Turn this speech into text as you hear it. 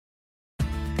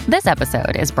This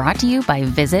episode is brought to you by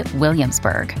Visit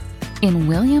Williamsburg. In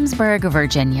Williamsburg,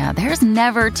 Virginia, there's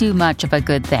never too much of a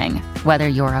good thing. Whether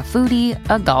you're a foodie,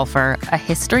 a golfer, a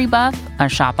history buff, a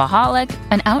shopaholic,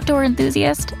 an outdoor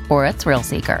enthusiast, or a thrill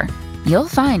seeker, you'll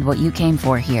find what you came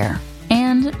for here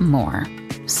and more.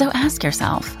 So ask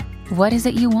yourself, what is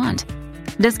it you want?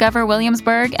 Discover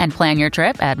Williamsburg and plan your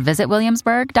trip at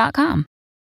visitwilliamsburg.com.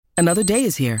 Another day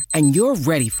is here, and you're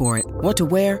ready for it. What to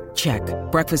wear? Check.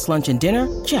 Breakfast, lunch, and dinner?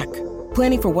 Check.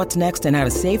 Planning for what's next and how to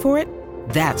save for it?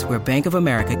 That's where Bank of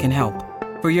America can help.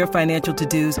 For your financial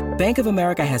to-dos, Bank of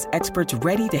America has experts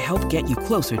ready to help get you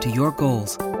closer to your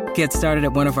goals. Get started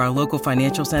at one of our local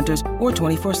financial centers or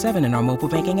 24/7 in our mobile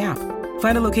banking app.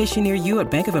 Find a location near you at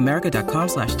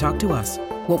bankofamerica.com/talktous.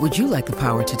 What would you like the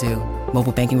power to do?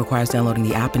 Mobile banking requires downloading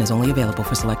the app and is only available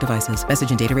for select devices.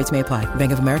 Message and data rates may apply.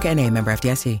 Bank of America N.A., member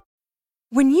FDIC.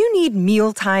 When you need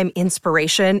mealtime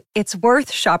inspiration, it's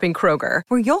worth shopping Kroger,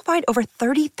 where you'll find over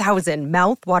 30,000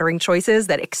 mouth-watering choices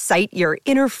that excite your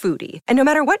inner foodie. And no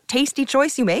matter what tasty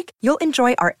choice you make, you'll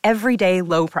enjoy our everyday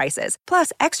low prices,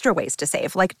 plus extra ways to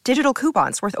save, like digital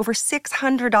coupons worth over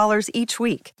 $600 each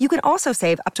week. You can also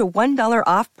save up to $1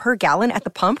 off per gallon at the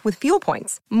pump with fuel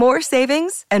points. More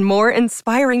savings and more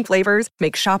inspiring flavors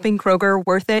make shopping Kroger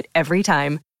worth it every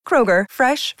time. Kroger,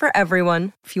 fresh for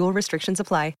everyone. Fuel restrictions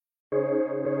apply.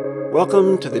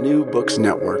 Welcome to the New Books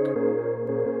Network.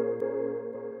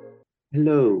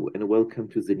 Hello, and welcome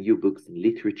to the New Books in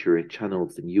Literature channel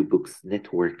of the New Books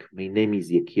Network. My name is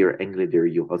Yakir Englander,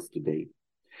 your host today.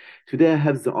 Today I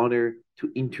have the honor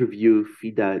to interview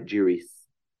Fida Giris,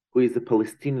 who is a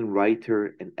Palestinian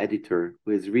writer and editor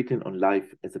who has written on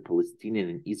life as a Palestinian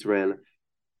in Israel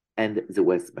and the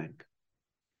West Bank.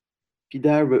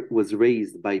 Fida was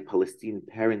raised by Palestinian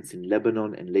parents in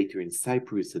Lebanon and later in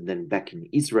Cyprus and then back in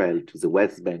Israel to the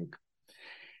West Bank.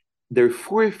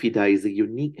 Therefore, Fida has a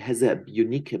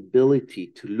unique ability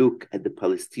to look at the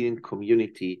Palestinian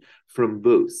community from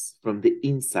the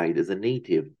inside as a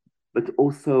native, but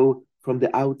also from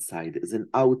the outside as an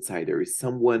outsider, as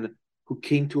someone who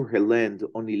came to her land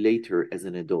only later as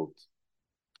an adult.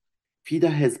 Fida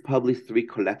has published 3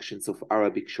 collections of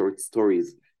Arabic short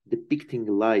stories depicting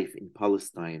life in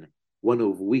Palestine, one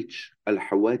of which,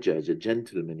 Al-Hawajaj, a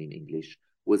gentleman in English,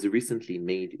 was recently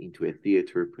made into a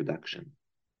theater production.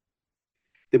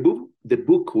 The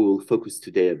book we'll focus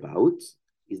today about,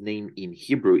 his name in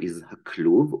Hebrew is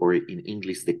Hakluv, or in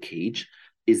English, The Cage,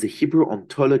 is a Hebrew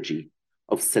anthology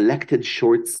of selected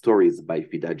short stories by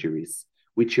Fida Giris,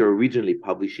 which are originally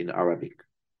published in Arabic.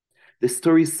 The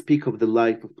stories speak of the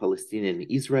life of Palestinians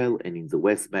in Israel and in the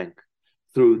West Bank.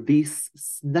 Through these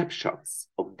snapshots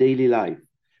of daily life,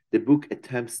 the book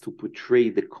attempts to portray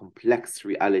the complex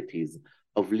realities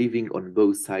of living on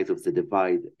both sides of the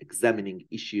divide, examining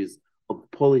issues of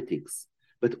politics,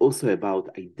 but also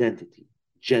about identity,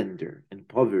 gender, and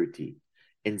poverty,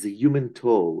 and the human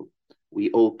toll we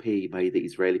all pay by the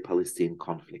Israeli-Palestinian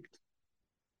conflict.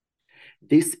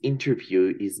 This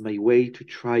interview is my way to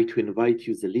try to invite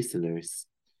you, the listeners,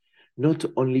 not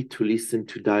only to listen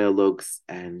to dialogues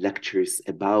and lectures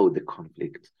about the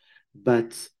conflict,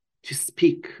 but to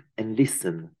speak and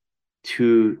listen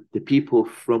to the people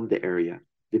from the area,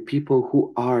 the people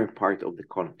who are part of the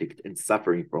conflict and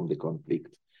suffering from the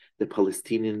conflict, the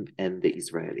Palestinian and the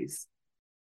Israelis.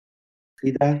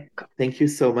 Fida, thank you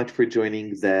so much for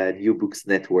joining the New Books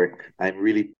Network. I'm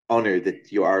really honored that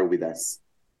you are with us.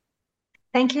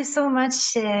 Thank you so much,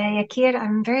 Yakir.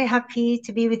 I'm very happy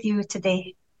to be with you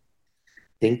today.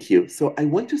 Thank you. So I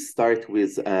want to start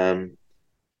with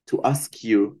to ask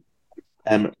you,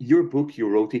 your book, you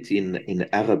wrote it in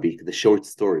Arabic, the short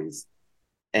stories,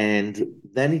 and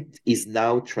then it is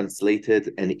now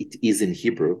translated and it is in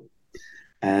Hebrew.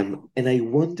 And I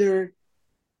wonder,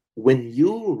 when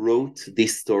you wrote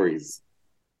these stories,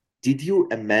 did you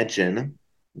imagine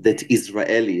that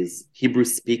Israelis, Hebrew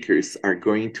speakers, are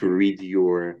going to read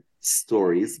your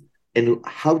stories? And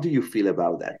how do you feel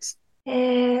about that?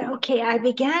 Okay, I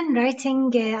began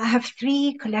writing, I have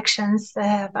 3 collections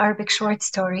of Arabic short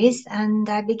stories, and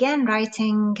I began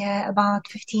writing about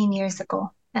 15 years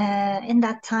ago. In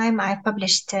that time, I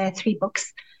published 3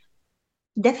 books.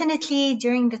 Definitely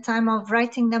during the time of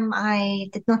writing them, I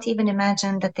did not even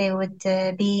imagine that they would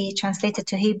be translated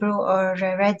to Hebrew or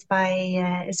read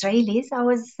by Israelis. I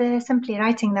was simply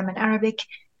writing them in Arabic.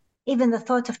 Even the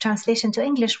thought of translation to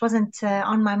English wasn't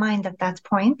on my mind at that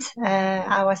point.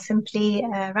 I was simply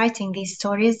writing these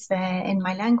stories in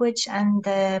my language and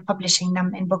publishing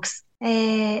them in books.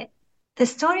 The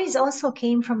stories also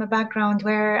came from a background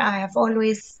where I have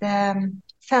always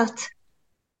felt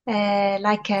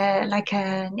like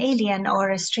an alien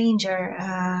or a stranger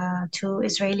to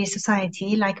Israeli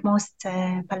society, like most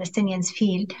Palestinians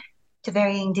feel to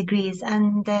varying degrees.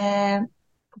 And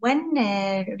when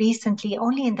recently,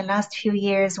 only in the last few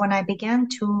years, when I began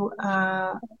to,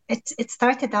 it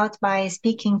started out by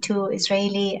speaking to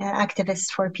Israeli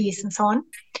activists for peace and so on.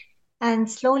 And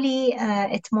slowly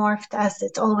it morphed, as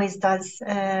it always does,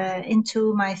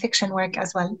 into my fiction work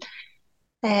as well.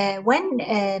 When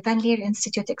Van Leer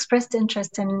Institute expressed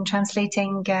interest in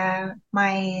translating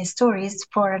my stories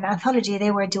for an anthology they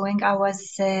were doing, I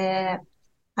was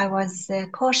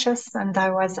cautious, and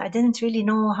I didn't really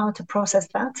know how to process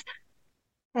that,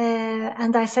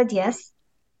 and I said yes.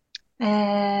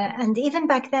 And even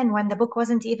back then, when the book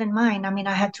wasn't even mine, I mean,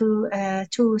 I had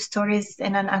two stories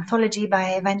in an anthology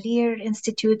by Van Leer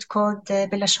Institute called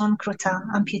Belashon Kruta,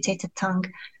 Amputated Tongue.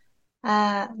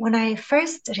 When I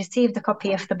first received a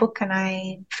copy of the book and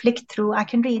I flicked through, I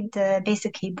can read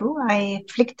basic Hebrew. I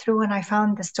flicked through and I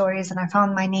found the stories and I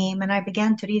found my name and I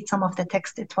began to read some of the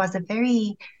text. It was a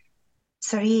very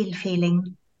surreal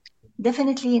feeling.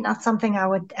 Definitely not something I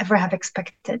would ever have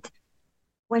expected.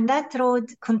 When that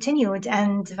road continued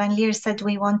and Van Leer said,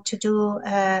 we want to do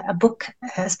a book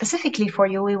specifically for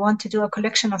you, we want to do a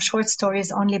collection of short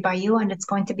stories only by you, and it's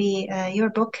going to be your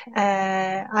book.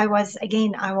 I was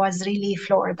really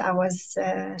floored. I was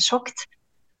shocked.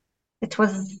 It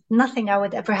was nothing I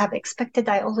would ever have expected.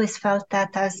 I always felt that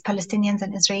as Palestinians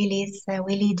and Israelis,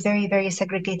 we lead very, very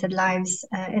segregated lives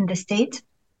in the state.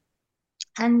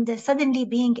 And suddenly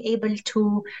being able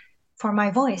for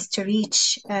my voice to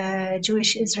reach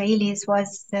Jewish Israelis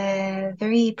was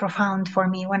very profound for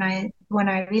me when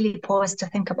I really paused to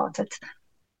think about it.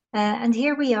 And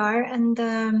here we are, and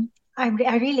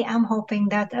I really am hoping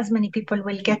that as many people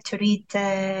will get to read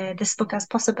this book as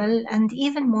possible, and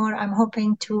even more, I'm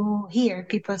hoping to hear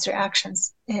people's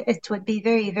reactions. It would be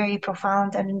very, very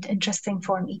profound and interesting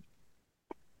for me.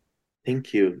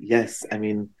 Thank you. Yes, I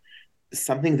mean,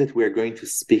 something that we're going to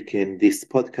speak in this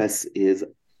podcast is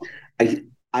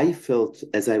I felt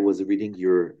as I was reading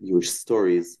your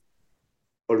stories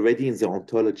already in the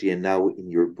ontology and now in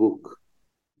your book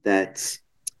that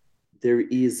there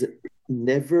is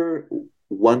never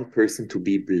one person to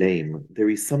be blamed. There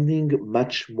is something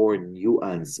much more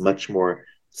nuanced, much more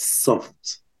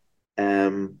soft.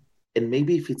 And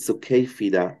maybe if it's okay,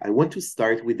 Fida, I want to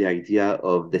start with the idea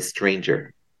of the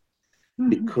stranger.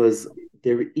 Because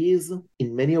there is,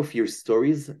 in many of your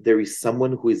stories, there is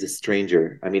someone who is a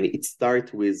stranger. I mean, it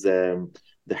starts with the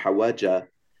Hawaja,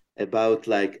 about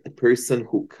like a person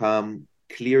who come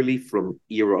clearly from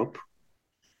Europe,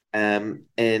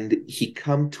 and he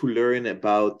come to learn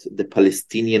about the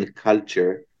Palestinian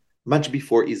culture much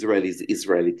before Israel is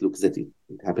Israel. It looks that it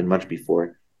happened much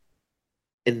before.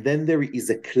 And then there is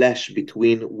a clash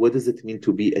between what does it mean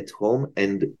to be at home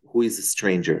and who is a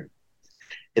stranger.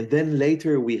 And then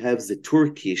later we have the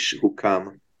Turkish who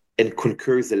come and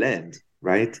conquer the land,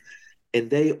 right? And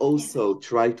they also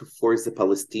try to force the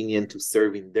Palestinian to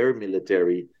serve in their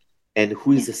military. And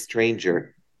who is a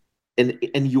stranger?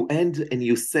 And you end and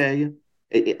you say,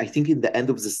 I think in the end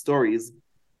of the stories,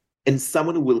 and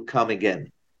someone will come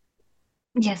again.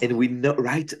 Yes. And we know,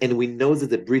 right? And we know that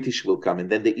the British will come, and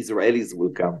then the Israelis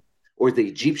will come, or the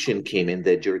Egyptian came and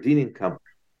the Jordanian come.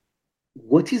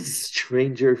 What is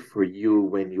stranger for you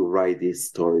when you write these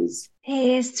stories?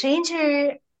 A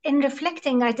stranger, in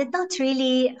reflecting, I did not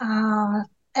really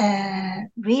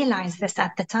realize this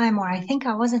at the time, or I think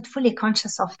I wasn't fully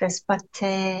conscious of this. But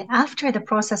after the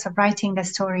process of writing the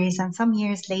stories and some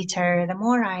years later, the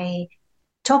more I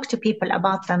talked to people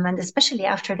about them, and especially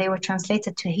after they were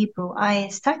translated to Hebrew, I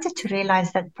started to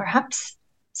realize that perhaps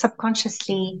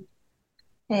subconsciously,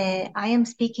 I am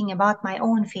speaking about my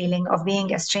own feeling of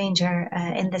being a stranger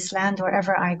in this land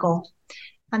wherever I go.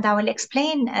 And I will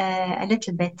explain a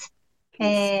little bit.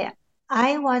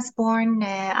 I was born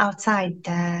outside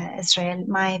Israel.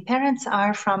 My parents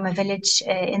are from a village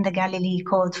in the Galilee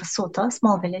called Fasuta, a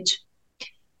small village.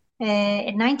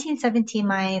 In 1970,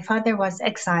 my father was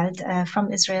exiled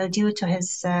from Israel due to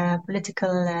his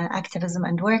political activism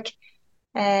and work.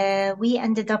 We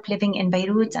ended up living in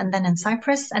Beirut and then in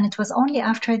Cyprus, and it was only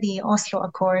after the Oslo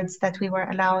Accords that we were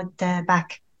allowed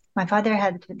back. My father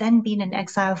had then been in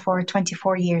exile for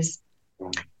 24 years.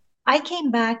 I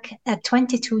came back at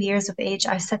 22 years of age.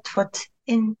 I set foot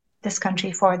in this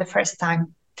country for the first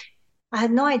time. I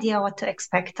had no idea what to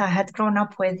expect. I had grown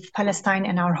up with Palestine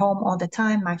in our home all the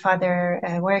time. My father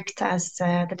worked as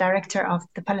the director of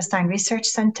the Palestine Research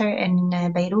Center in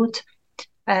Beirut.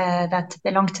 That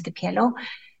belonged to the PLO,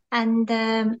 and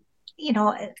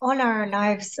all our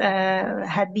lives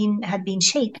had been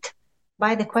shaped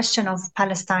by the question of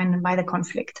Palestine and by the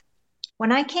conflict.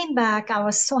 When I came back, I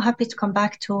was so happy to come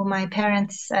back to my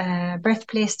parents'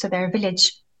 birthplace, to their village,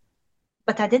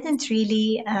 but I didn't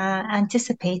really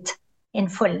anticipate in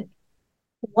full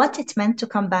what it meant to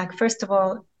come back, first of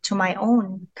all, to my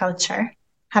own culture,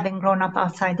 having grown up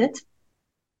outside it,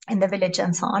 in the village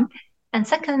and so on. And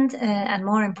second, and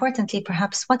more importantly,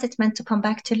 perhaps, what it meant to come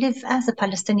back to live as a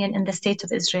Palestinian in the state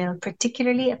of Israel,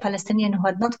 particularly a Palestinian who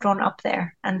had not grown up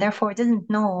there and therefore didn't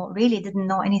know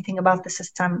anything about the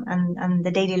system and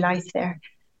the daily life there.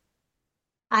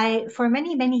 For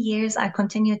many, many years, I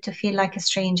continued to feel like a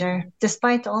stranger,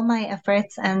 despite all my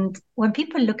efforts. And when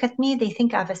people look at me, they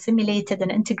think I've assimilated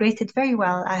and integrated very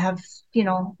well. I have,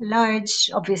 large,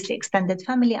 obviously extended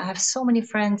family. I have so many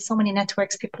friends, so many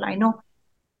networks, people I know.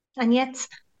 And yet,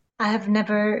 I have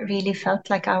never really felt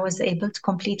like I was able to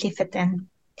completely fit in.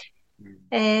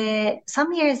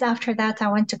 Some years after that,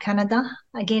 I went to Canada.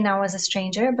 Again, I was a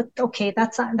stranger, but okay,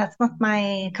 that's not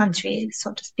my country,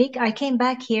 so to speak. I came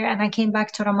back here and I came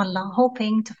back to Ramallah,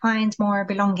 hoping to find more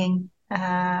belonging,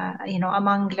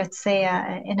 among, let's say,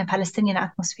 in a Palestinian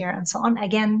atmosphere and so on.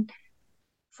 Again,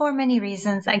 for many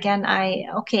reasons. Again,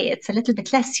 it's a little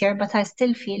bit less here, but I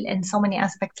still feel in so many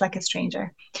aspects like a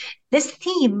stranger. This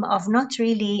theme of not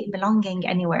really belonging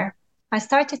anywhere, I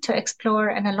started to explore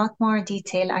in a lot more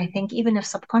detail, I think, even if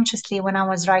subconsciously when I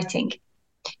was writing.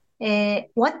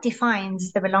 What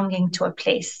defines the belonging to a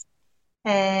place?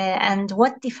 And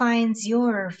what defines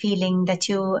your feeling that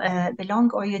you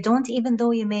belong or you don't, even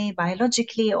though you may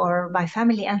biologically or by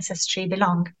family ancestry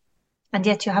belong, and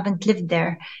yet you haven't lived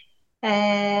there?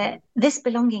 This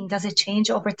belonging, does it change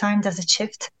over time? Does it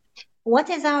shift?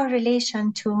 What is our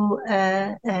relation to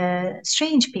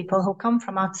strange people who come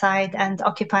from outside and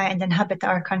occupy and inhabit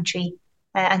our country?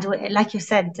 Like you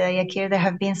said, Yakir, there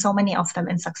have been so many of them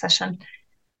in succession.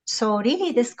 So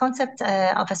really, this concept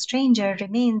of a stranger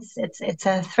remains, it's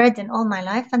a thread in all my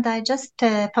life. And I just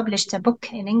published a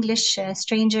book in English,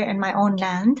 Stranger in My Own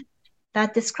Land,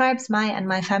 that describes my and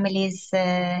my family's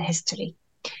history.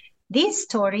 These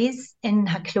stories in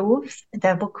Haklouf,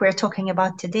 the book we're talking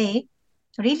about today,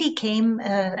 really came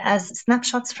as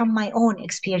snapshots from my own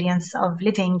experience of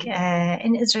living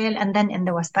in Israel and then in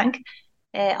the West Bank,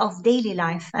 of daily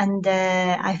life. And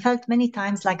I felt many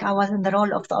times like I was in the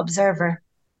role of the observer.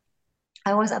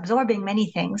 I was absorbing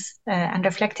many things and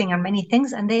reflecting on many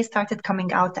things, and they started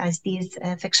coming out as these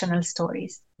fictional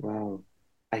stories. Wow.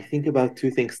 I think about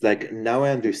two things. Like, now I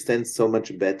understand so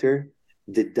much better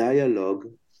the dialogue.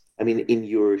 I mean, in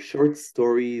your short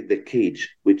story, The Cage,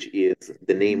 which is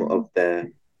the name of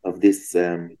the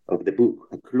book,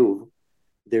 Haklouf,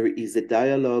 there is a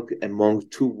dialogue among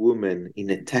two women in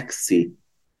a taxi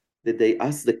that they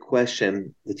ask the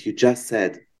question that you just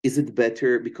said. Is it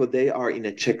better, because they are in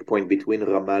a checkpoint between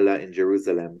Ramallah and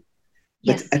Jerusalem,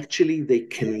 Yes. but actually they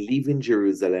can live in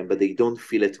Jerusalem, but they don't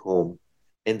feel at home.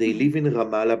 And they live in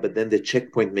Ramallah, but then the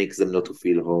checkpoint makes them not to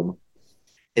feel home.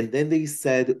 And then they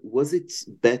said, was it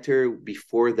better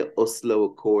before the Oslo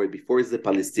Accord, before the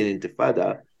Palestinian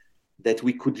Intifada, that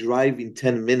we could drive in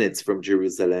 10 minutes from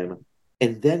Jerusalem?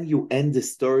 And then you end the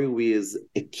story with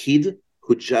a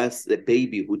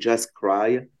baby who just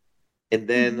cry. And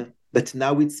then, but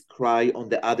now it's cry on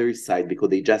the other side because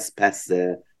they just passed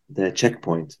the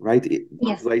checkpoint, right?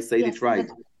 Yes. Do I say it right?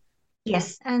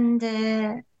 Yes. And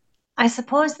I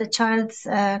suppose the child's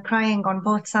crying on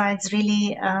both sides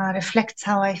really reflects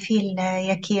how I feel,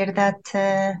 Yakir, that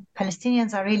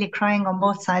Palestinians are really crying on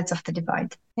both sides of the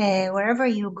divide. Wherever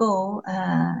you go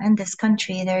in this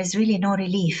country, there is really no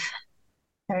relief.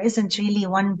 There isn't really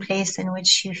one place in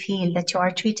which you feel that you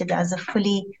are treated as a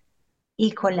fully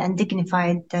equal and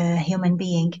dignified human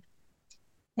being.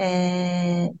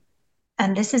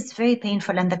 And this is very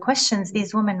painful. And the questions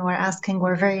these women were asking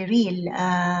were very real.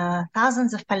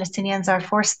 Thousands of Palestinians are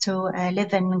forced to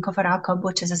live in Kufr Aqab,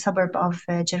 which is a suburb of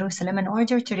Jerusalem, in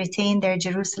order to retain their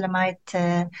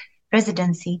Jerusalemite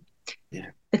residency.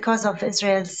 Yeah. Because of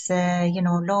Israel's,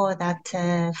 law that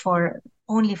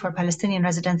only for Palestinian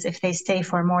residents, if they stay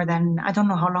for more than, I don't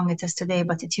know how long it is today,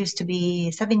 but it used to be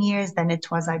 7 years, then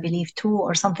it was, I believe, 2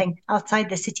 or something, outside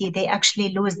the city, they actually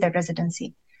lose their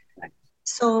residency.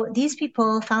 So these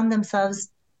people found themselves,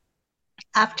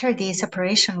 after the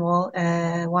separation wall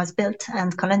was built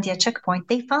and Qalandia checkpoint,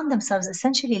 they found themselves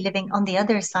essentially living on the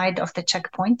other side of the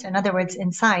checkpoint, in other words,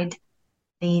 inside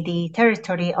the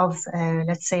territory of,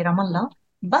 let's say, Ramallah,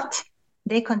 but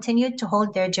they continued to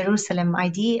hold their Jerusalem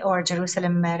ID or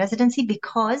Jerusalem residency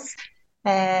because,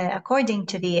 according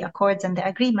to the accords and the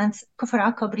agreements, Kufr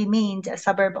Aqab remained a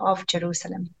suburb of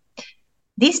Jerusalem.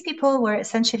 These people are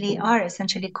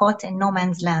essentially caught in no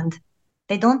man's land.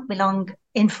 They don't belong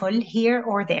in full here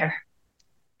or there.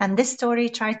 And this story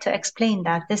tried to explain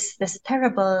that this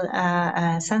terrible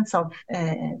sense of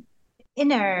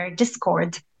inner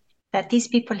discord that these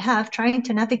people have, trying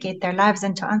to navigate their lives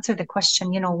and to answer the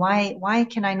question, why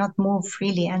can I not move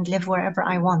freely and live wherever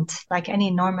I want, like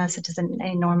any normal citizen in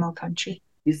any normal country?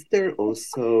 Is there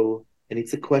also, and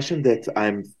it's a question that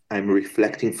I'm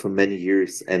reflecting for many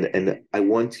years, and I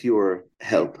want your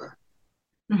help.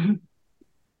 Mm-hmm.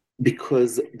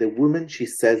 Because the woman, she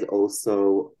says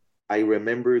also, I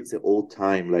remember the old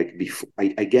time, like before,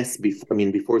 I guess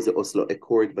before the Oslo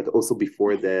Accord, but also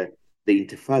before the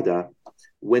Intifada,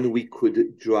 when we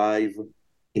could drive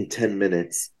in 10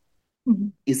 minutes. Mm-hmm.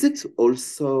 Is it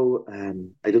also,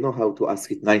 I don't know how to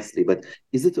ask it nicely, but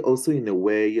is it also in a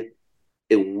way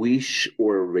a wish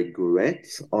or a regret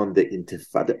on the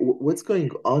Intifada? What's going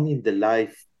on in the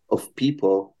life of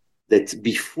people that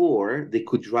before they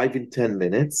could drive in 10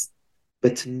 minutes,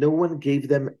 but no one gave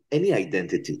them any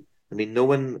identity? I mean, no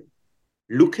one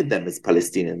looked at them as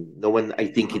Palestinian. No one, I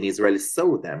think, in Israel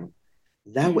saw them.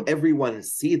 Now everyone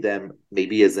see them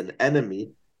maybe as an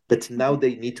enemy, but now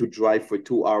they need to drive for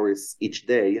 2 hours each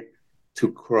day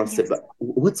to cross. Yes.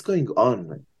 What's going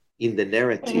on in the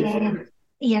narrative?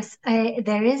 Yes,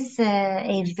 there is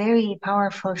a very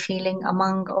powerful feeling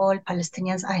among all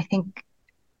Palestinians. I think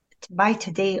by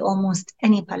today, almost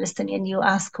any Palestinian you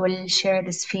ask will share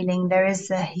this feeling. There is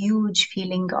a huge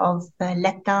feeling of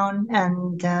letdown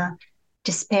and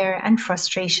despair and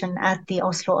frustration at the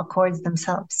Oslo Accords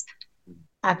themselves,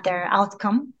 at their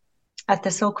outcome, at the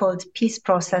so-called peace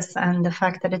process, and the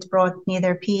fact that it brought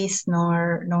neither peace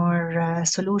nor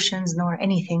solutions nor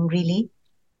anything really.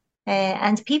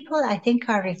 And people, I think,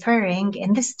 are referring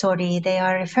in this story, they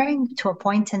are referring to a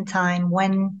point in time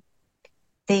when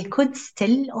they could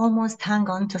still almost hang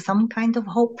on to some kind of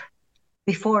hope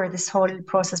before this whole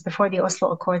process, before the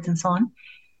Oslo Accords and so on.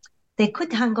 They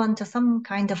could hang on to some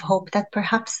kind of hope that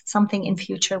perhaps something in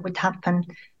future would happen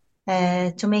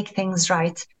to make things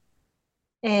right.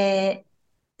 The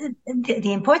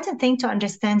important thing to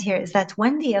understand here is that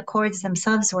when the accords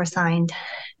themselves were signed,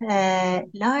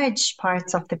 large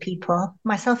parts of the people,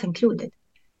 myself included,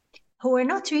 who were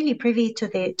not really privy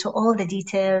to all the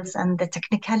details and the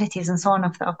technicalities and so on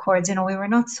of the accords, we were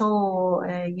not so,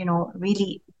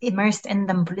 really immersed in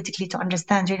them politically to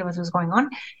understand really what was going on.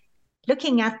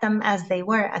 Looking at them as they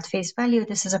were at face value,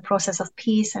 this is a process of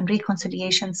peace and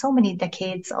reconciliation. So many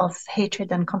decades of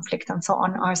hatred and conflict and so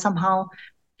on are somehow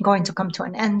going to come to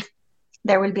an end.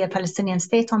 There will be a Palestinian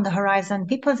state on the horizon.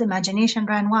 People's imagination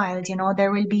ran wild.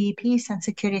 There will be peace and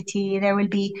security. There will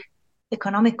be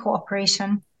economic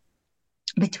cooperation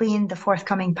between the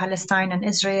forthcoming Palestine and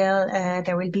Israel.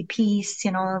 There will be peace.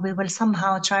 We will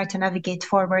somehow try to navigate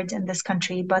forward in this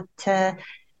country. But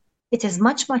it is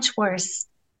much, much worse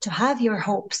to have your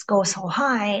hopes go so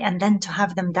high and then to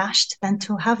have them dashed than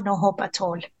to have no hope at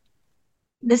all.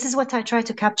 This is what I try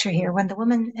to capture here. When the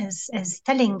woman is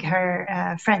telling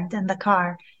her friend in the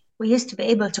car, we used to be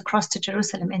able to cross to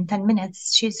Jerusalem in 10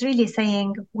 minutes. She's really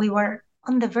saying we were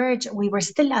on the verge. We were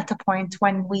still at a point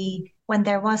when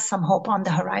there was some hope on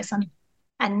the horizon.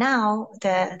 And now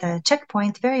the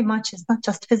checkpoint very much is not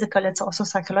just physical, it's also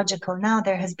psychological. Now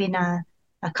there has been a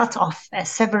cut-off, a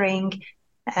severing,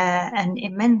 an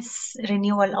immense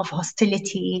renewal of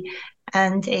hostility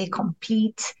and a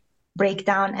complete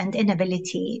breakdown and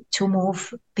inability to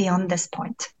move beyond this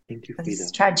point. Thank you,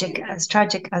 as tragic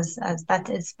as that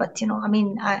is. But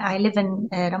I live in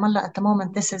Ramallah at the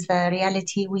moment. This is the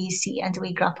reality we see and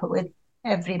we grapple with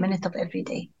every minute of every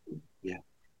day. Yeah,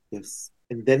 yes.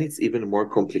 And then it's even more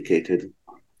complicated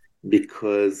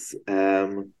because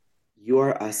you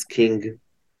are asking,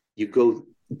 you go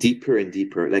deeper and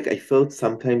deeper. Like I felt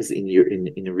sometimes in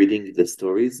reading the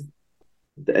stories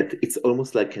that it's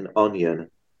almost like an onion.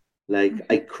 Like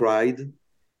I cried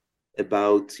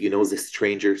about, the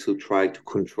strangers who try to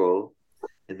control.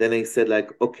 And then I said like,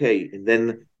 okay. And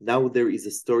then now there is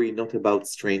a story not about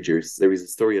strangers. There is a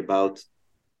story about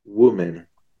women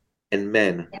and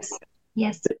men.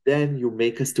 Yes. But then you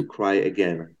make us to cry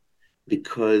again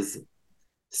because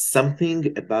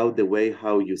something about the way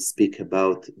how you speak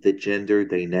about the gender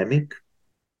dynamic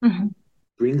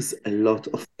brings a lot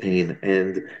of pain.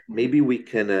 And maybe we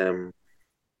can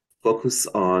focus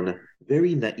on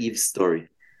very naive story.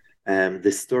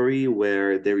 The story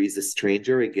where there is a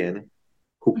stranger again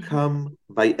who come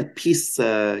by a peace,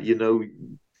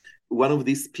 one of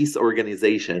these peace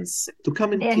organizations to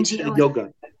come and teach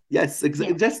yoga. Yes,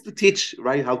 exactly. Yeah. Just to teach,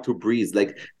 right, how to breathe.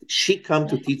 Like she come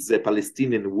to teach the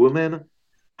Palestinian woman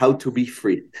how to be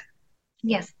free.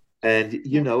 Yes. And,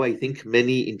 I think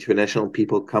many international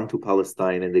people come to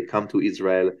Palestine and they come to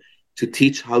Israel to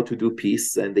teach how to do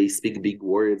peace. And they speak big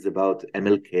words about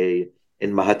MLK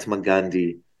and Mahatma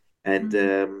Gandhi. And,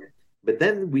 but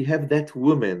then we have that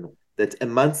woman that a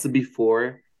month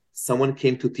before someone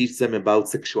came to teach them about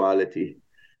sexuality.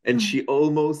 And she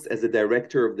almost, as a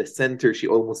director of the center, she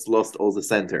almost lost all the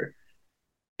center.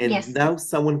 And now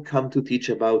someone come to teach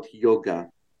about yoga.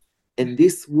 And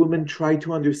this woman tried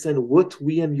to understand what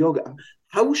we in yoga,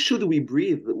 how should we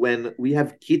breathe when we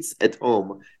have kids at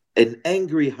home, an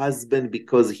angry husband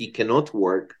because he cannot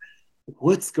work?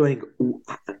 What's going on?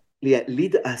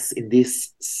 Lead us in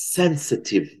this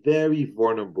sensitive, very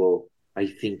vulnerable, I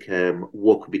think,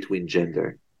 walk between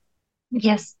gender.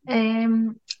 Yes.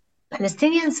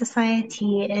 Palestinian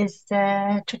society is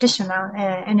traditional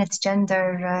in its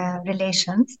gender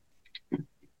relations.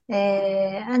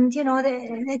 And,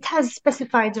 it has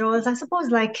specified roles, I suppose,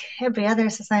 like every other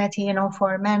society,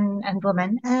 for men and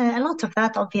women. A lot of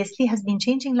that, obviously, has been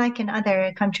changing, like in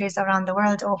other countries around the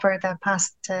world over the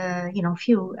past,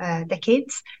 few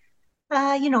decades.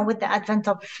 With the advent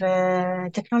of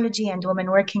technology and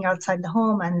women working outside the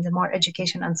home and more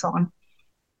education and so on.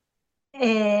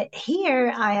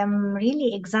 Here, I am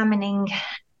really examining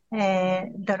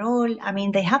the role. I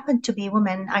mean, they happen to be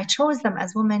women. I chose them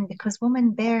as women because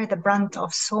women bear the brunt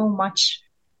of so much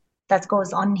that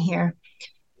goes on here.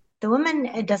 The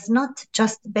woman does not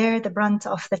just bear the brunt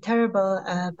of the terrible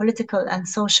political and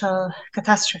social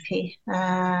catastrophe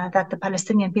that the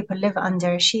Palestinian people live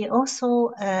under. She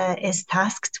also is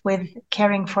tasked with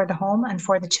caring for the home and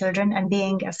for the children and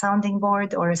being a sounding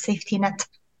board or a safety net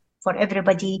for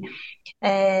everybody,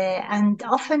 and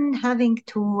often having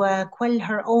to quell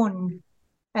her own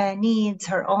needs,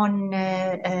 her own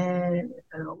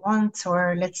wants,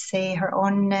 or let's say her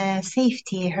own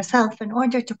safety herself in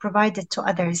order to provide it to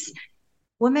others.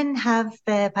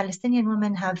 Palestinian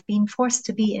women have been forced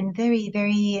to be in very,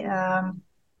 very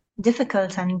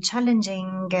difficult and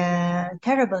challenging,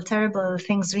 terrible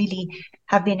things really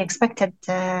have been expected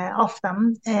of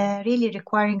them, really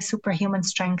requiring superhuman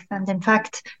strength. And in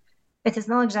fact, it is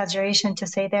no exaggeration to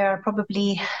say they are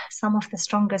probably some of the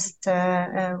strongest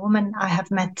women I have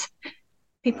met.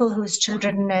 People whose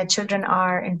children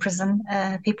are in prison,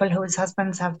 people whose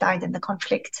husbands have died in the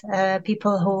conflict,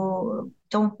 people who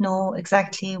don't know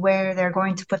exactly where they're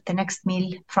going to put the next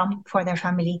meal from for their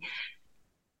family.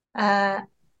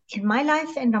 In my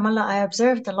life in Ramallah, I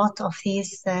observed a lot of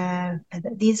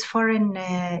these foreign,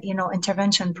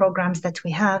 intervention programs that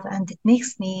we have, and it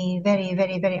makes me very,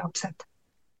 very, very upset.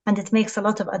 And it makes a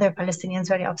lot of other Palestinians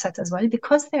very upset as well,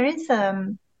 because there is,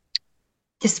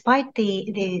 despite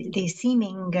the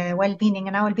seeming well-meaning,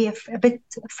 and I will be a bit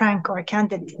frank or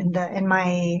candid in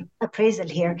my appraisal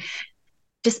here,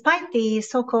 despite the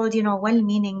so-called,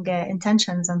 well-meaning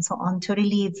intentions and so on to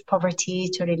relieve poverty,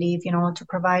 to relieve, to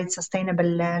provide sustainable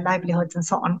livelihoods and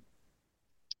so on,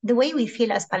 the way we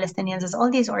feel as Palestinians is all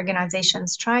these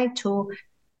organizations try to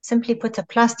simply put a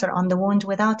plaster on the wound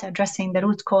without addressing the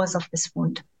root cause of this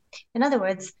wound. In other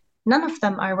words, none of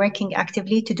them are working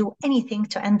actively to do anything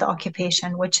to end the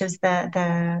occupation, which is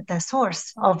the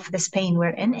source of this pain we're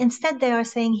in. Instead, they are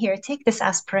saying, here, take this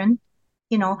aspirin.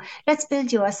 Let's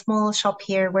build you a small shop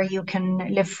here where you can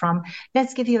live from.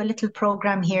 Let's give you a little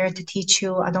program here to teach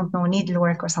you, I don't know,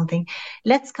 needlework or something.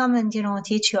 Let's come and,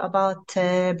 teach you about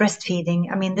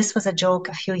breastfeeding. I mean, this was a joke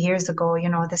a few years ago.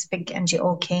 This big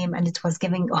NGO came and it was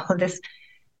giving all this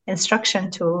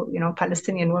instruction to,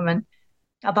 Palestinian women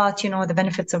about, the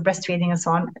benefits of breastfeeding and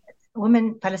so on.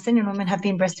 Palestinian women have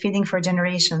been breastfeeding for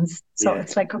generations. So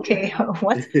It's like, okay,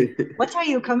 what are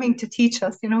you coming to teach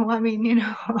us? What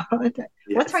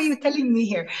are you telling me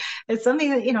here? It's something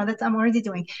that, that I'm already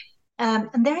doing. And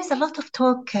there is a lot of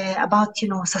talk about,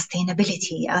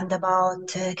 sustainability and about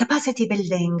capacity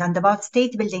building and about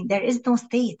state building. There is no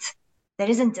state. There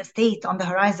isn't a state on the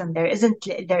horizon. There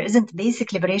isn't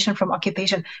basic liberation from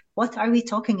occupation. What are we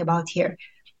talking about here?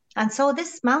 And so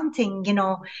this mounting,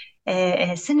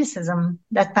 cynicism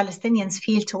that Palestinians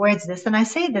feel towards this, and I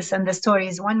say this in the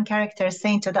stories, one character is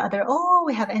saying to the other, oh,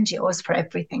 we have NGOs for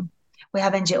everything. We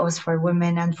have NGOs for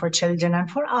women and for children and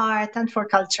for art and for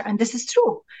culture. And this is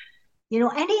true.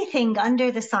 Anything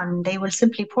under the sun, they will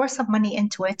simply pour some money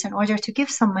into it in order to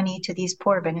give some money to these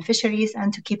poor beneficiaries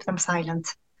and to keep them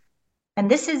silent. And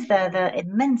this is the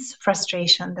immense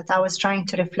frustration that I was trying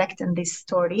to reflect in this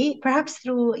story, perhaps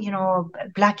through,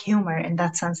 Black humor in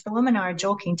that sense. The women are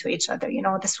joking to each other.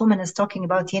 This woman is talking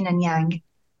about yin and yang.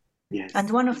 Yes. And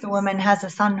one of the women has a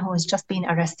son who has just been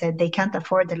arrested. They can't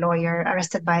afford a lawyer,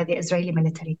 arrested by the Israeli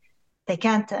military. They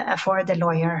can't afford a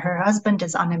lawyer. Her husband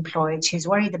is unemployed. She's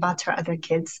worried about her other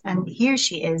kids. And here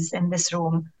she is in this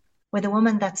room with a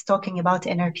woman that's talking about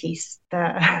inner peace,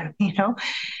 And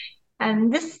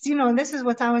this is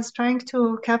what I was trying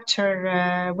to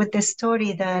capture with this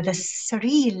story, the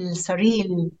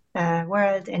surreal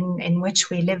world in which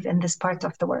we live in this part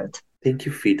of the world. Thank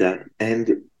you, Fida.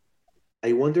 And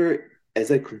I wonder,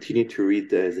 as I continue to read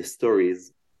the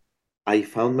stories, I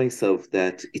found myself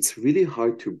that it's really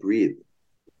hard to breathe.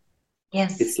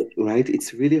 Yes.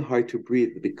 It's really hard to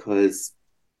breathe because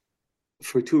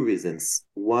for two reasons.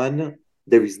 One,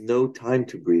 there is no time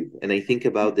to breathe. And I think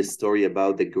about the story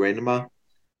about the grandma,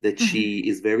 that she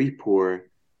is very poor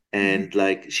and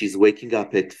like she's waking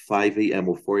up at 5 a.m.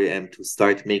 or 4 a.m. to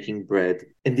start making bread.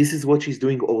 And this is what she's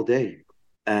doing all day.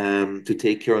 To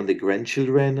take care of the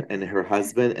grandchildren and her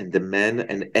husband and the men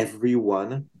and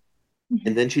everyone.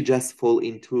 And then she just fall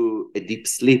into a deep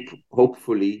sleep,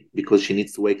 hopefully, because she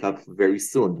needs to wake up very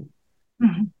soon.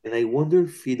 And I wonder,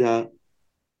 Fida,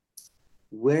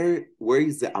 where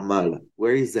is the amal?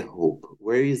 Where is the hope?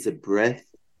 Where is the breath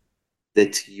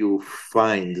that you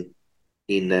find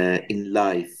in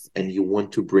life and you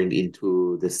want to bring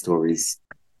into the stories?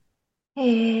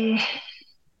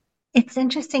 It's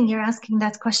interesting you're asking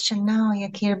that question now,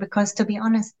 Yakir, because to be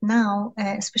honest now,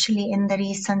 especially in the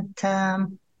recent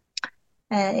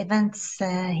events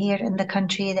here in the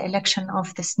country, the election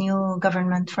of this new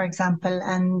government, for example,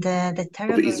 and the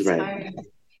terrible spiral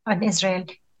on Israel,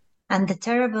 and the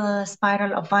terrible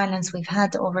spiral of violence we've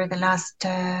had over the last,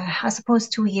 I suppose,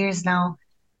 2 years now.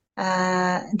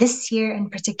 This year in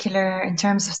particular, in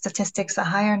terms of statistics, a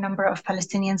higher number of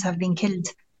Palestinians have been killed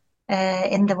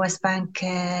in the West Bank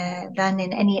than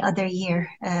in any other year.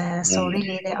 So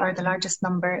really, they are the largest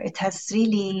number. It has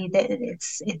really,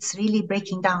 it's really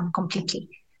breaking down completely.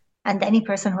 And any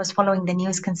person who's following the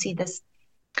news can see this.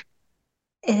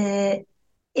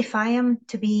 If I am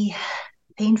to be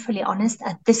painfully honest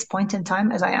at this point in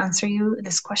time, as I answer you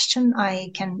this question,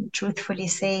 I can truthfully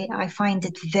say I find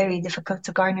it very difficult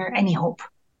to garner any hope.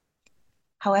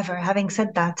 However, having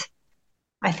said that,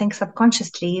 I think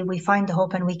subconsciously we find the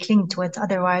hope and we cling to it.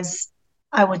 Otherwise,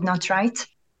 I would not write.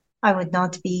 I would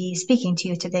not be speaking to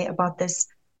you today about this.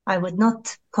 I would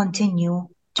not continue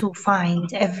to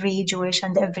find every Jewish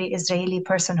and every Israeli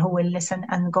person who will listen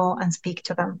and go and speak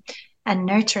to them and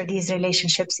nurture these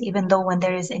relationships, even though when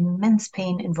there is immense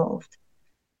pain involved.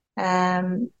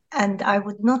 And I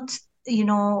would not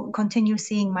continue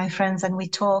seeing my friends and we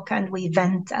talk and we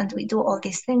vent and we do all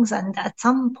these things. And at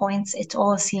some points, it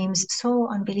all seems so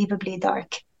unbelievably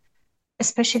dark,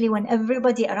 especially when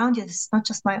everybody around you, this is not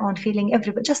just my own feeling,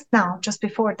 everybody, just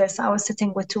before this, I was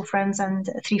sitting with 2 friends and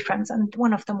 3 friends, and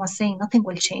one of them was saying, nothing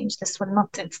will change.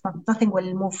 Nothing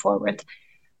will move forward.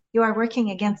 You are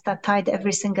working against that tide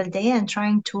every single day and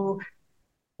trying to,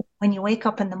 when you wake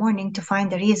up in the morning, to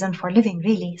find a reason for living,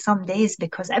 really, some days,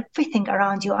 because everything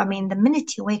around you, I mean, the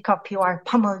minute you wake up, you are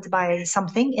pummeled by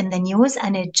something in the news,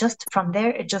 and from there,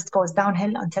 it just goes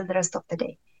downhill until the rest of the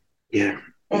day. Yeah.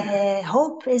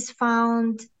 Hope is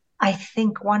found, I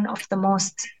think, one of the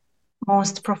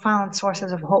most profound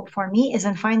sources of hope for me is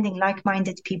in finding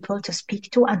like-minded people to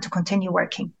speak to and to continue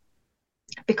working.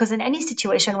 Because in any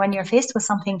situation, when you're faced with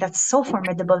something that's so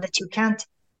formidable that you can't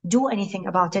do anything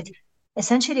about it,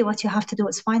 essentially what you have to do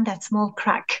is find that small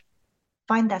crack,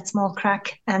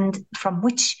 and from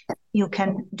which you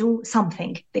can do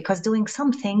something, because doing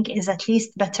something is at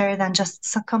least better than just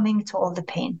succumbing to all the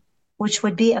pain, which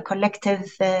would be a collective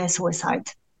suicide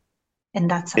in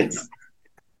that sense.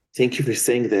 Thank you for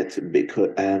saying that, because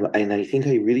and I think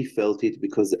I really felt it,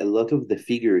 because a lot of the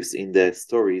figures in the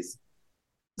stories,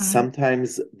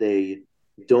 sometimes they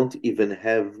don't even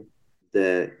have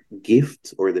the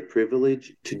gift or the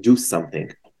privilege to do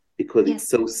something, because it's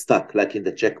so stuck, like in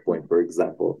the checkpoint, for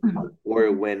example,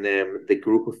 or when the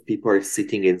group of people are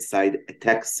sitting inside a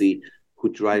taxi who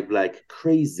drive like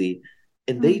crazy,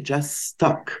 and they just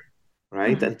stuck,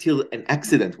 right? Until an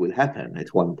accident will happen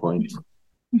at one point.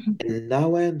 And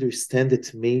now I understand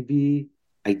that maybe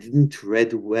I didn't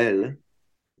read well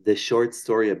the short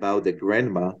story about the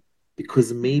grandma,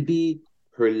 because maybe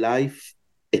her life,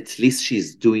 at least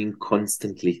she's doing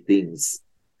constantly things.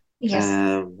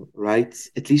 Right?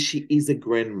 At least she is a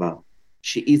grandma.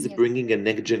 She is bringing a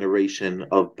next generation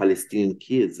of Palestinian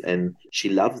kids, and she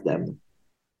loves them.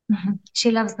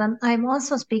 She loves them. I'm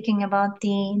also speaking about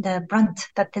the brunt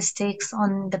that this takes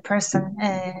on the person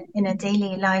in a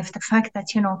daily life. The fact that,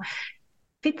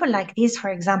 people like these, for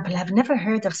example, have never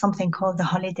heard of something called a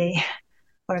holiday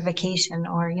or a vacation,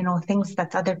 or, things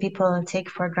that other people take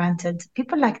for granted.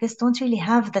 People like this don't really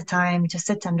have the time to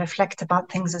sit and reflect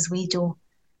about things as we do.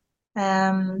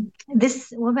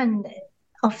 This woman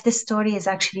of this story is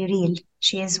actually real.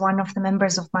 She is one of the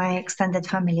members of my extended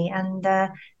family, and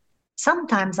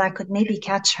sometimes I could maybe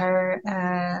catch her,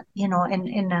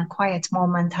 in a quiet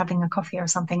moment, having a coffee or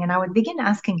something, and I would begin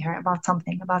asking her about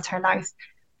something, about her life.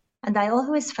 And I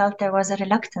always felt there was a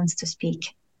reluctance to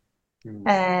speak.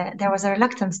 There was a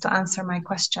reluctance to answer my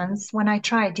questions when I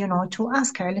tried, to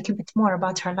ask her a little bit more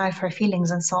about her life, her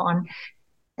feelings, and so on.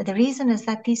 The reason is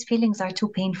that these feelings are too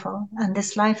painful and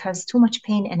this life has too much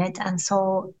pain in it. And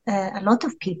so a lot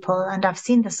of people, and I've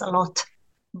seen this a lot,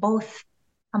 both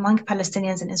among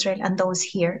Palestinians in Israel and those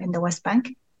here in the West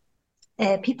Bank,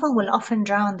 people will often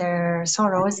drown their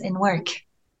sorrows in work.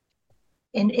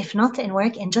 If not in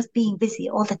work, in just being busy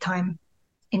all the time.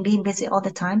 In being busy all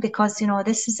the time, because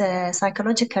this is a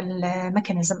psychological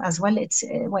mechanism as well. It's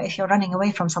if you're running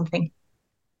away from something,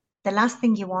 the last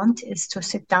thing you want is to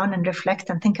sit down and reflect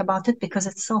and think about it, because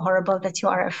it's so horrible that you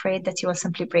are afraid that you will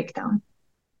simply break down.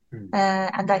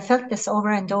 And I felt this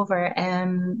over and over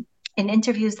in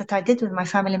interviews that I did with my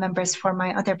family members for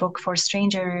my other book, For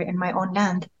Stranger in My Own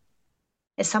Land.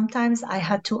 Sometimes I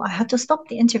had to stop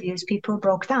the interviews. People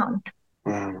broke down.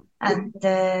 And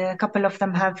a couple of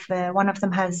them one of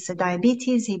them has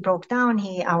diabetes. He broke down.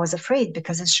 I was afraid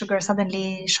because his sugar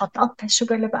suddenly shot up, his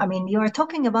sugar level. I mean, you are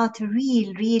talking about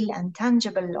real and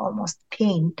tangible, almost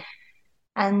pain.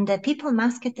 And people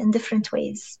mask it in different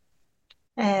ways.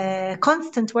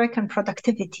 Constant work and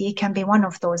productivity can be one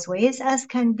of those ways, as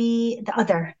can be the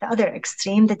other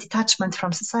extreme, the detachment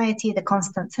from society, the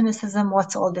constant cynicism.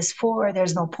 What's all this for?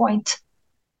 There's no point.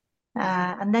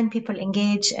 And then people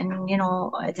engage in,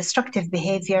 destructive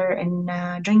behavior, in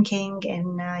drinking,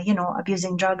 in,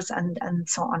 abusing drugs and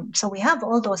so on. So we have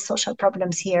all those social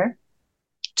problems here,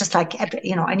 just like,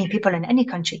 any people in any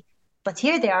country. But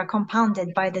here they are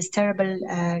compounded by this terrible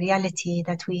reality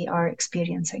that we are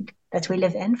experiencing, that we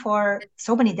live in for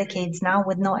so many decades now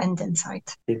with no end in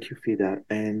sight. Thank you, Fida.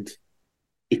 And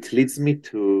it leads me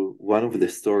to one of the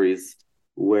stories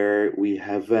where we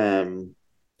have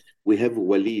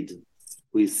Walid,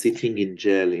 who is sitting in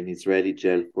jail, in Israeli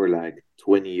jail, for like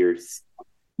 20 years.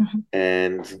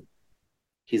 And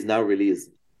he's now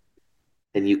released.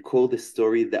 And you call the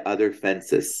story The Other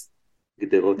Fences,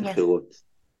 Gderot Acherot.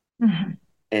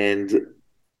 And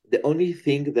the only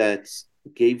thing that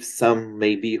gave some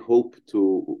maybe hope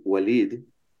to Walid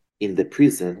in the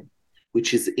prison,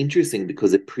 which is interesting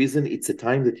because a prison, it's a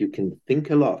time that you can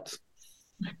think a lot.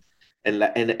 And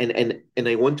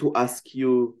I want to ask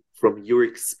you, from your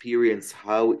experience,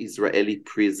 how Israeli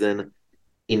prison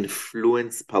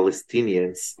influence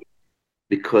Palestinians,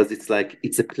 because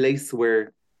it's a place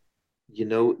where,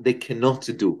 they cannot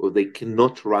do, or they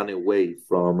cannot run away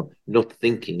from not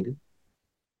thinking.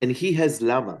 And he has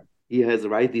Lama. He has,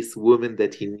 right, this woman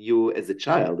that he knew as a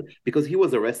child, because he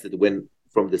was arrested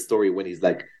from the story when he's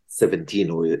like 17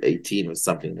 or 18 or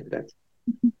something like that.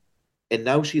 And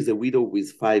now she's a widow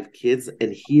with 5 kids,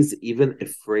 and he's even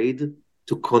afraid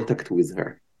to contact with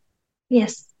her.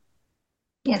 Yes.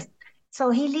 So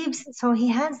he leaves. So he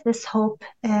has this hope.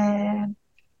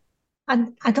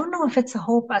 And I don't know if it's a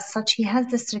hope as such. He has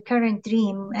this recurrent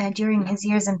dream during his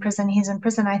years in prison. He's in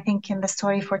prison, I think, in the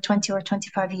story for 20 or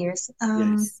 25 years.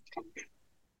 Yes.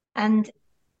 And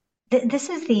this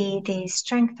is the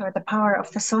strength or the power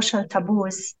of the social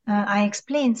taboos. I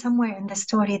explained somewhere in the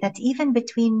story that even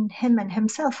between him and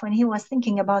himself, when he was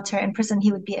thinking about her in prison,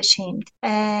 he would be ashamed.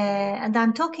 And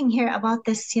I'm talking here about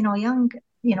this, young,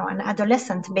 an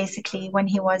adolescent, basically, when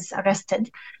he was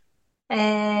arrested.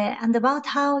 And about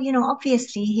how,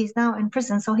 obviously he's now in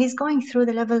prison. So he's going through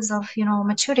the levels of,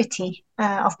 maturity,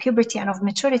 of puberty and of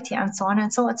maturity and so on.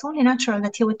 And so it's only natural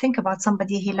that he would think about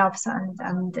somebody he loves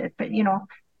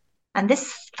and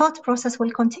this thought process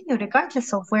will continue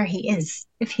regardless of where he is,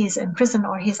 if he's in prison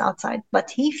or he's outside. But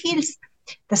he feels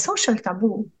the social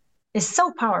taboo is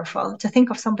so powerful to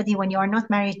think of somebody when you are not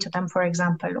married to them, for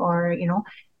example, or,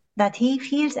 that he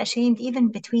feels ashamed even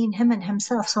between him and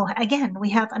himself. So again, we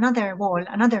have another wall,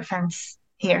 another fence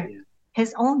here,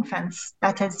 his own fence.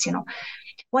 That is,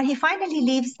 when he finally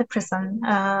leaves the prison,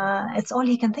 it's all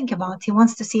he can think about. He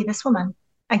wants to see this woman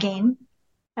again.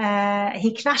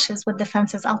 He clashes with the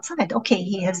fences outside. Okay,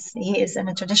 he is in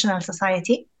a traditional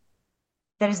society.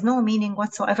 There is no meaning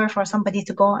whatsoever for somebody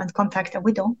to go and contact a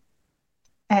widow.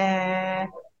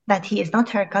 That he is not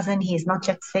her cousin. He is not,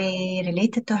 let's say,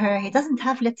 related to her. He doesn't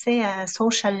have, let's say, a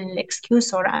social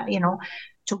excuse or,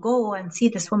 to go and see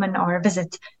this woman or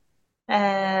visit.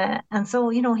 And so,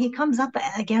 he comes up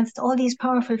against all these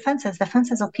powerful fences, the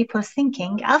fences of people's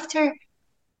thinking. After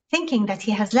thinking that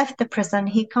he has left the prison,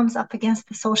 he comes up against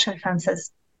the social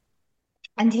fences.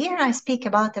 And here I speak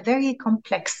about a very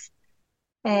complex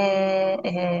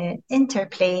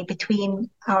interplay between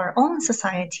our own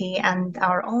society and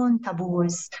our own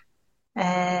taboos,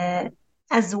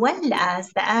 as well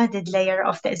as the added layer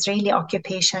of the Israeli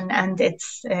occupation and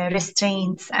its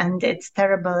restraints and its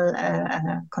terrible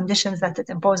conditions that it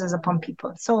imposes upon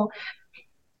people. So,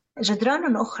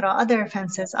 جدران أخرى, other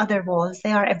fences, other walls,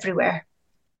 they are everywhere.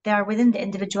 They are within the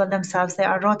individual themselves. They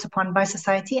are wrought upon by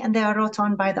society and they are wrought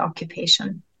on by the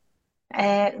occupation.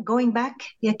 Going back,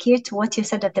 Yakir, to what you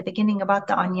said at the beginning about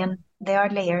the onion, there are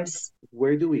layers.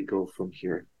 Where do we go from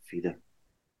here, Fida?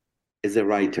 As a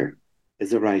writer,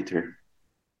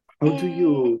 how do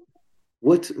you,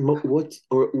 what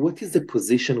is the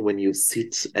position when you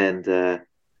sit and,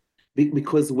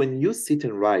 because when you sit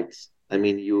and write, I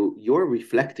mean, you're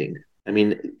reflecting. I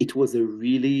mean, it was a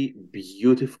really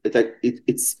beautiful,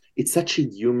 it's such a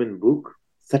human book,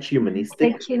 such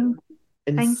humanistic. Thank you.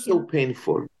 And Thank so you.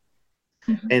 painful.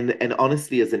 And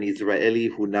honestly, as an Israeli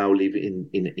who now live in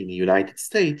the United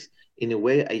States, in a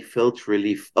way, I felt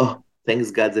relief. Oh,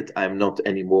 thanks God that I'm not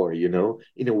anymore, you know,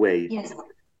 in a way. Yes.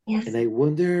 Yes. And I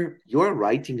wonder, you're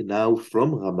writing now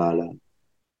from Ramallah.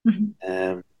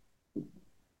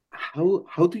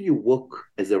 How do you walk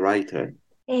as a writer?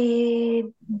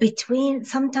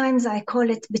 Sometimes I call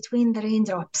it between the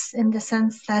raindrops, in the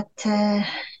sense that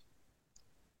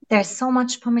there's so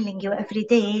much pummeling you every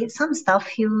day. Some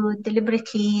stuff you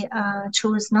deliberately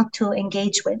choose not to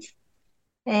engage with.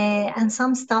 And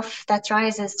some stuff that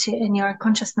rises in your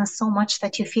consciousness so much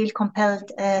that you feel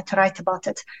compelled to write about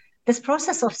it. This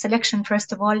process of selection,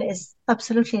 first of all, is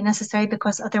absolutely necessary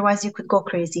because otherwise you could go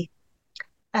crazy.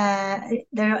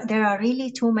 There are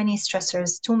really too many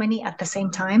stressors, too many at the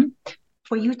same time,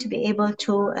 for you to be able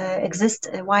to exist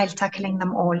while tackling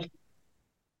them all.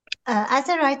 As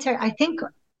a writer, I think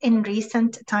in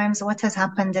recent times, what has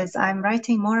happened is I'm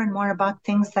writing more and more about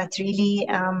things that really,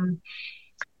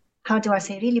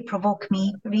 really provoke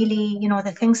me, really, you know,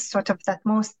 the things sort of that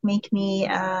most make me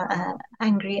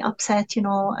angry, upset, you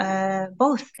know,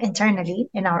 both internally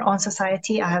in our own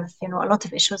society. I have, you know, a lot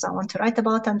of issues I want to write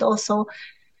about, and also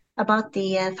about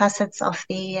the facets of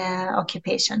the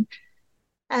occupation.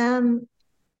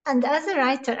 And as a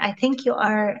writer, I think you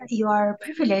are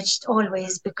privileged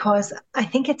always, because I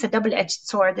think it's a double-edged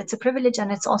sword. It's a privilege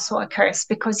and it's also a curse,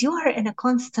 because you are in a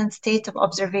constant state of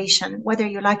observation, whether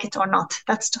you like it or not.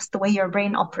 That's just the way your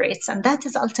brain operates. And that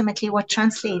is ultimately what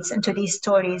translates into these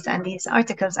stories and these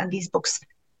articles and these books.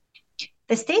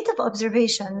 The state of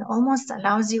observation almost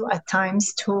allows you at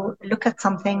times to look at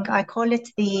something. I call it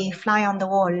the fly on the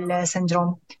wall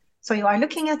syndrome. So you are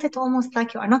looking at it almost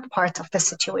like you are not part of the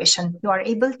situation. You are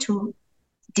able to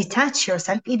detach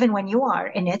yourself, even when you are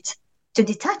in it, to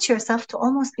detach yourself, to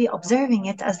almost be observing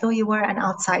it as though you were an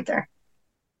outsider.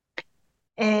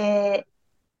 At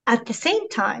the same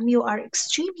time, you are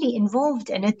extremely involved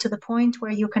in it to the point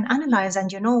where you can analyze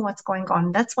and you know what's going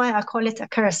on. That's why I call it a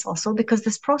curse also, because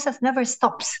this process never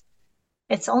stops.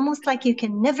 It's almost like you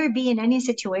can never be in any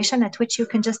situation at which you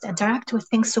can just interact with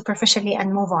things superficially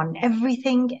and move on.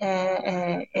 Everything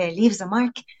leaves a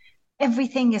mark.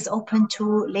 Everything is open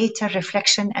to later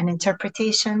reflection and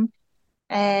interpretation.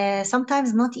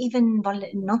 Sometimes not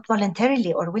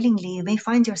voluntarily or willingly, you may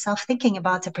find yourself thinking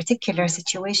about a particular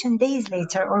situation days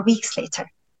later or weeks later,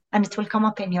 and it will come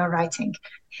up in your writing.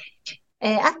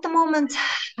 At the moment,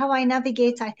 how I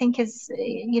navigate, I think, is,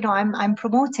 you know, I'm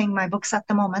promoting my books at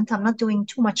the moment. I'm not doing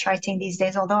too much writing these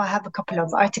days, although I have a couple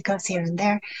of articles here and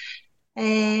there.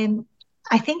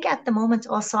 I think at the moment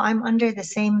also I'm under the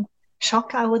same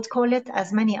shock, I would call it,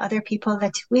 as many other people,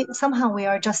 that we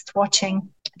are just watching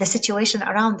the situation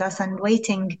around us and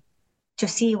waiting to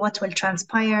see what will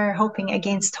transpire, hoping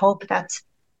against hope that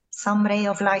some ray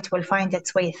of light will find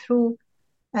its way through.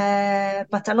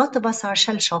 But a lot of us are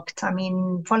shell-shocked. I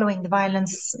mean, following the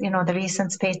violence, you know, the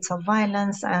recent spates of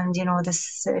violence and, you know,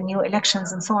 this new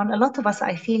elections and so on, a lot of us,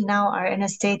 I feel now, are in a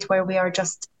state where we are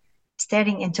just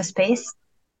staring into space,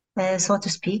 so to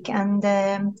speak. And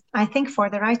I think for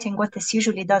the writing, what this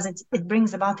usually does, it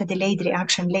brings about a delayed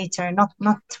reaction later,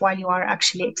 not while you are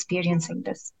actually experiencing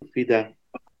this. Fida,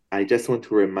 I just want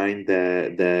to remind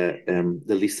the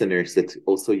listeners that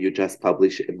also you just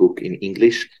published a book in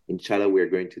English. Inshallah, we're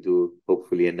going to do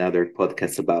hopefully another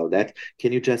podcast about that.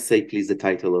 Can you just say, please, the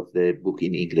title of the book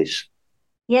in English?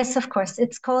 Yes, of course.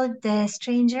 It's called The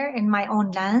Stranger in My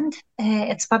Own Land.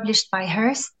 It's published by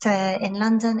Hurst in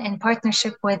London in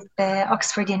partnership with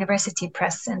Oxford University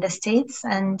Press in the States.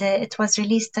 And it was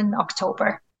released in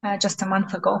October, just a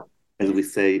month ago. As we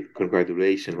say,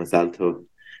 congratulations, Mazal Tov.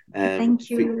 Thank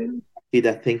you.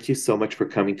 Fida, thank you so much for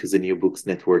coming to the New Books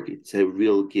Network. It's a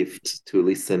real gift to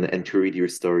listen and to read your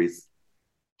stories.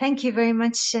 Thank you very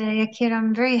much, Yakir.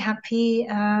 I'm very happy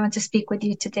to speak with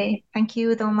you today. Thank you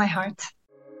with all my heart.